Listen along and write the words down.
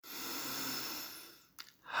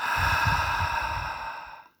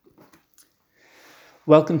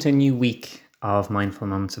Welcome to a new week of Mindful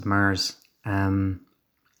Moments of Mars. At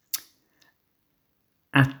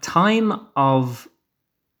time of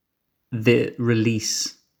the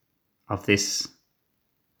release of this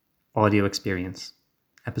audio experience,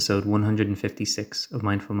 episode 156 of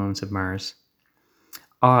Mindful Moments of Mars,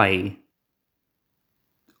 I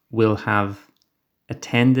will have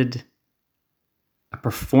attended a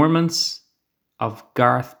performance of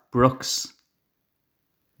Garth Brooks'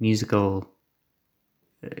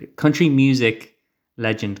 country music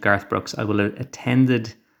legend Garth Brooks. I will have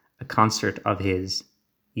attended a concert of his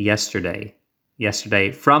yesterday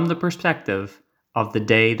from the perspective of the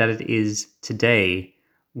day that it is today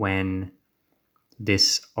when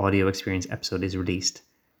this audio experience episode is released.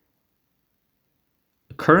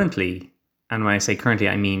 Currently, and when I say currently,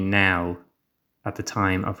 I mean now, at the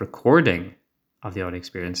time of recording of the audio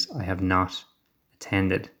experience, I have not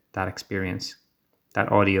attended that experience,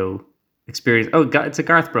 that audio experience. Oh, it's a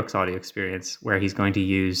Garth Brooks audio experience where he's going to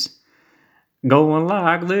use Going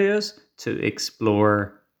Like This to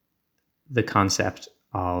explore the concept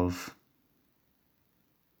of,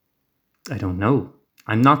 I don't know.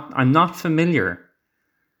 I'm not familiar.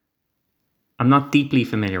 I'm not deeply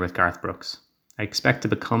familiar with Garth Brooks. I expect to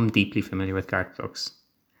become deeply familiar with Garth Brooks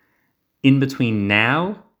in between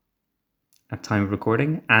now, at time of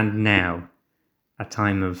recording, and now, at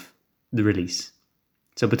time of the release.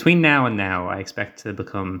 So between now and now, I expect to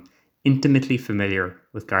become intimately familiar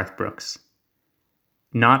with Garth Brooks.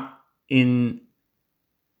 Not in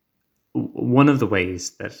one of the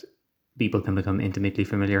ways that people can become intimately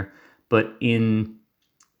familiar, but in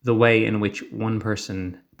the way in which one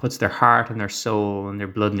person puts their heart and their soul and their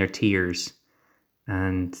blood and their tears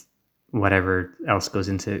and whatever else goes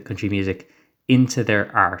into country music into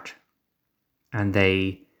their art, and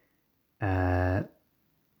they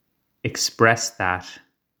express that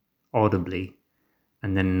audibly,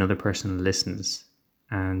 and then another person listens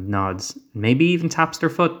and nods, maybe even taps their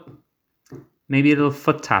foot, maybe a little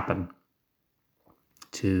foot tapping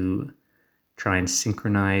to try and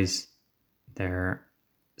synchronize their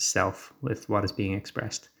self with what is being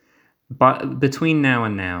expressed. But between now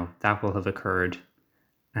and now, that will have occurred,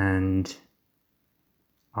 and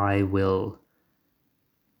I will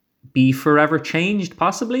be forever changed,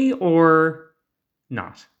 possibly, or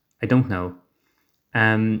not. I don't know.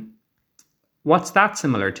 What's that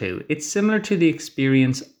similar to? It's similar to the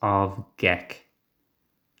experience of Gek,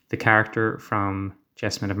 the character from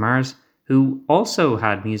Jessamine of Mars, who also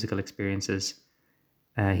had musical experiences.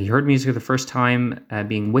 He heard music for the first time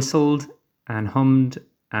being whistled and hummed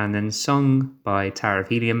and then sung by Tara of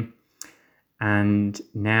Helium. And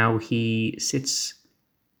now he sits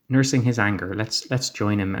nursing his anger. Let's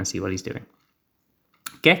join him and see what he's doing.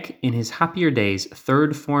 Gek, in his happier days,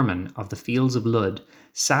 third foreman of the Fields of Lud,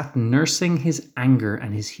 sat nursing his anger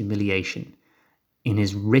and his humiliation in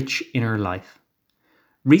his rich inner life.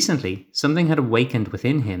 Recently, something had awakened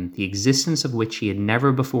within him, the existence of which he had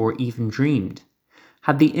never before even dreamed.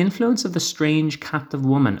 Had the influence of the strange captive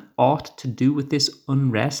woman aught to do with this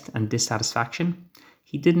unrest and dissatisfaction?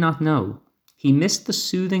 He did not know. He missed the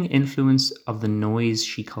soothing influence of the noise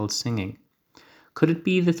she called singing. Could it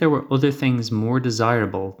be that there were other things more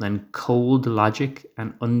desirable than cold logic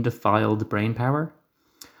and undefiled brain power?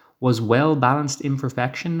 Was well-balanced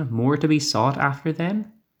imperfection more to be sought after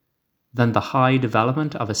then than the high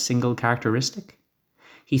development of a single characteristic?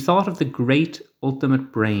 He thought of the great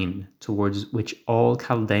ultimate brain towards which all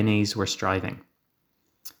Caldenes were striving.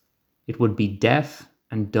 It would be deaf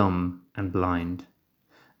and dumb and blind.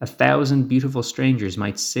 1,000 beautiful strangers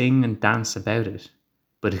might sing and dance about it,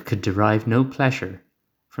 but it could derive no pleasure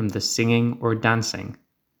from the singing or dancing,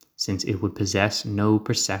 since it would possess no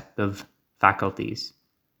perceptive faculties.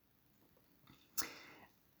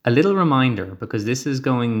 A little reminder, because this is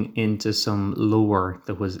going into some lore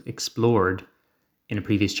that was explored in a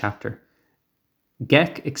previous chapter.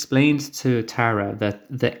 Gek explained to Tara that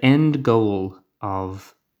the end goal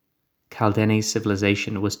of Caldene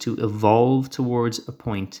civilization was to evolve towards a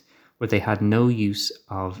point where they had no use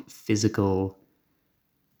of physical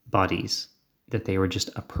bodies, that they were just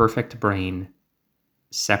a perfect brain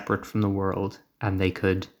separate from the world, and they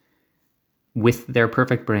could, with their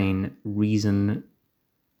perfect brain, reason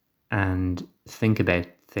and think about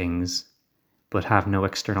things but have no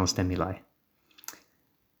external stimuli.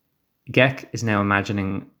 Gek is now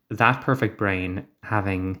imagining that perfect brain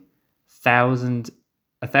having 1,000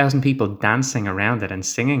 people dancing around it and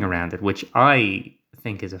singing around it, which I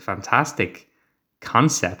think is a fantastic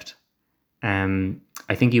concept.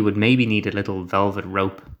 I think you would maybe need a little velvet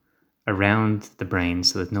rope around the brain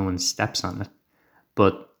so that no one steps on it.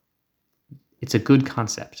 But it's a good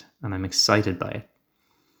concept, and I'm excited by it.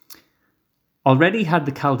 Already had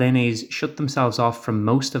the Caldenes shut themselves off from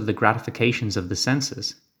most of the gratifications of the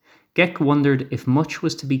senses. Gek wondered if much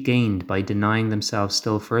was to be gained by denying themselves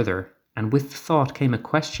still further, and with the thought came a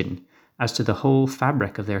question as to the whole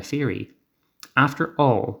fabric of their theory. After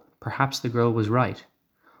all, perhaps the girl was right.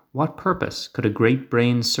 What purpose could a great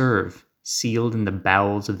brain serve, sealed in the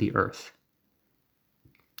bowels of the earth?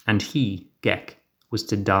 And he, Gek, was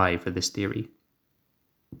to die for this theory.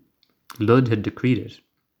 Lud had decreed it.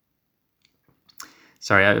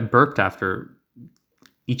 Sorry, I burped after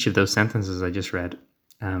each of those sentences I just read.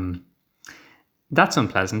 That's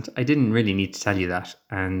unpleasant. I didn't really need to tell you that.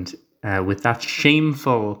 And with that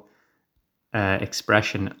shameful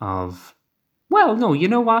expression of, well, no, you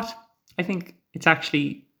know what? I think it's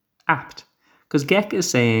actually apt. Because Gek is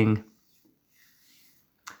saying,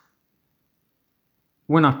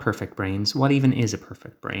 we're not perfect brains. What even is a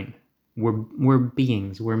perfect brain? We're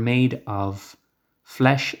beings. We're made of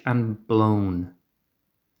flesh and blown.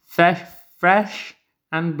 Fresh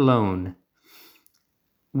and blown.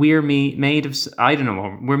 We're made of, I don't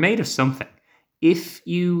know, we're made of something. If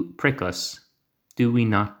you prick us, do we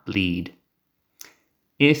not bleed?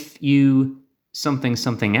 If you something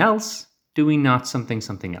else, do we not something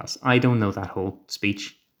else? I don't know that whole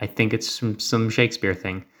speech. I think it's from some Shakespeare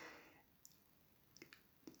thing.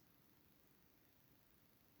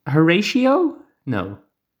 Horatio? No.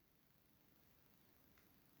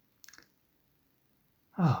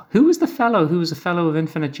 Oh, who was the fellow who was a fellow of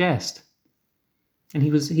infinite jest? And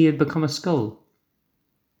he had become a skull.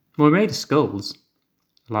 Well, we're made of skulls.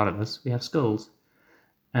 A lot of us, we have skulls.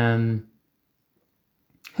 Who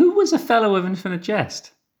was a fellow of infinite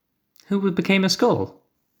jest? Who became a skull?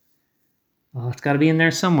 Oh, it's got to be in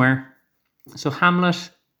there somewhere. So Hamlet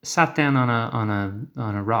sat down on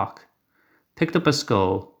a rock, picked up a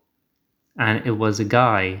skull, and it was a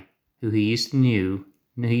guy who he used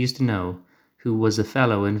to know, who was a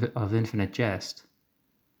fellow of infinite jest.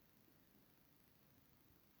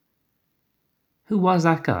 Who was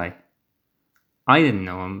that guy? I didn't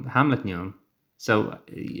know him. Hamlet knew him. So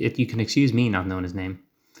you can excuse me not knowing his name.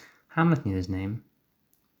 Hamlet knew his name.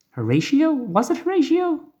 Horatio? Was it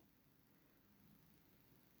Horatio?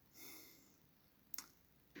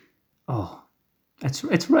 Oh, it's.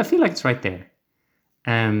 I feel like it's right there.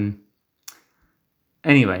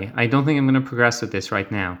 Anyway, I don't think I'm going to progress with this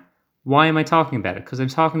right now. Why am I talking about it? Because I'm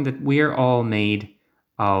talking that we are all made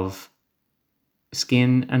of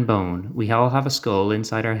skin and bone. We all have a skull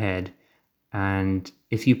inside our head. And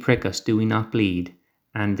if you prick us, do we not bleed?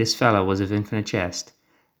 And this fellow was of infinite jest.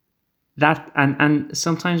 That and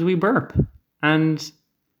sometimes we burp. And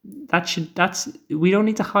we don't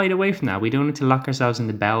need to hide away from that. We don't need to lock ourselves in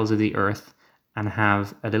the bowels of the earth and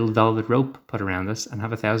have a little velvet rope put around us and have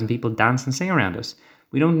 1,000 people dance and sing around us.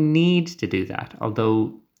 We don't need to do that,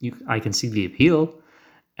 although I can see the appeal,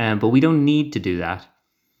 but we don't need to do that.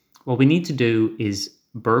 What we need to do is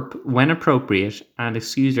burp when appropriate and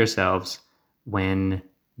excuse ourselves when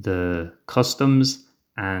the customs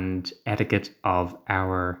and etiquette of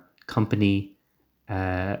our company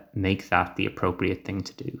make that the appropriate thing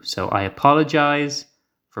to do. So I apologize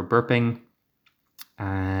for burping.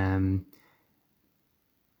 And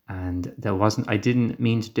I didn't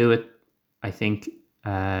mean to do it. I think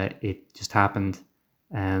it just happened.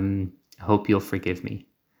 I hope you'll forgive me.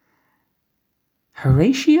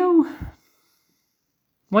 Horatio?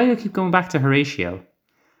 Why do I keep going back to Horatio?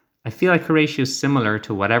 I feel like Horatio is similar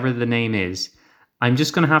to whatever the name is. I'm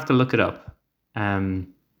just going to have to look it up.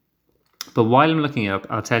 But while I'm looking it up,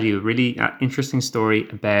 I'll tell you a really interesting story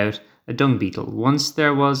about a dung beetle. Once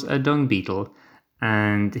there was a dung beetle,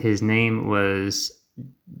 and his name was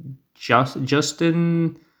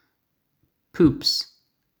Justin Poops,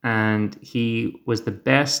 and he was the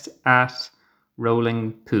best at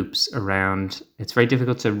rolling poops around. It's very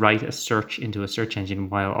difficult to write a search into a search engine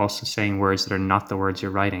while also saying words that are not the words you're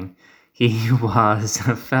writing. He was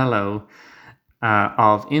a fellow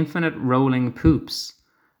of infinite rolling poops,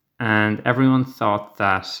 and everyone thought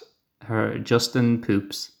that Justin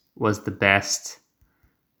Poops was the best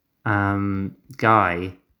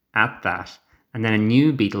guy at that. And then a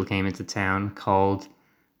new beetle came into town called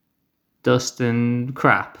Dustin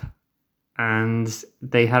Crap, and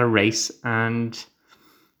they had a race, and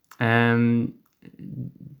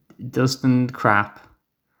Dustin Crap.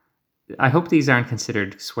 I hope these aren't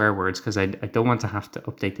considered swear words, because I don't want to have to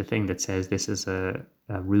update the thing that says this is a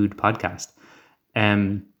rude podcast.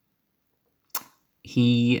 I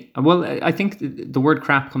think the word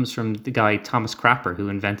crap comes from the guy Thomas Crapper, who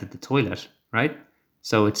invented the toilet, right?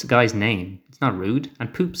 So it's the guy's name. It's not rude.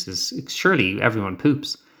 And poops is, surely everyone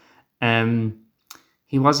poops.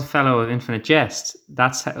 He was a fellow of Infinite Jest.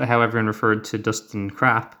 That's how everyone referred to Dustin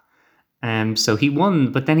Crap. So he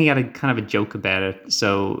won, but then he had a kind of a joke about it.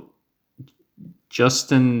 So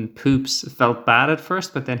Justin Poops felt bad at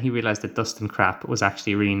first, but then he realized that Dustin Crap was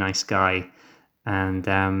actually a really nice guy, and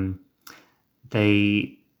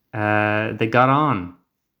they got on.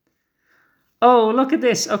 Oh, look at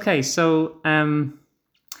this. Okay, so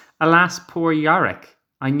alas, poor Yorick.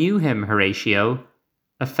 I knew him, Horatio,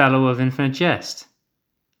 a fellow of Infinite Jest.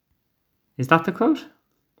 Is that the quote?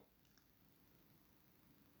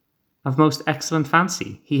 Of most excellent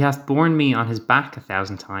fancy, he hath borne me on his back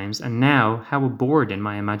 1,000 times, and now how abhorred in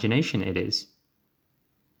my imagination it is.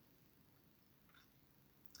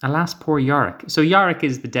 Alas, poor Yorick. So Yorick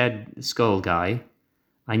is the dead skull guy.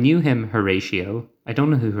 I knew him, Horatio. I don't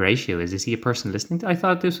know who Horatio is. Is he a person listening to? I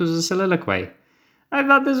thought this was a soliloquy.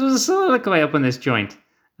 Up on this joint.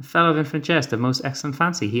 A fellow of Infinite Jest, of most excellent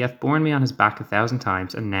fancy, he hath borne me on his back 1,000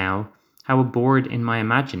 times, and now how abhorred in my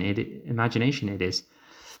imagination it is.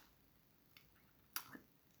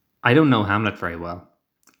 I don't know Hamlet very well.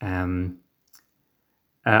 I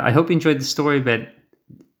hope you enjoyed the story about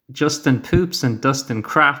Justin Poops and Dustin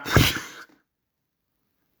Crap.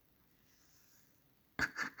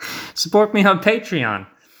 Support me on Patreon.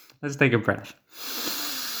 Let's take a breath.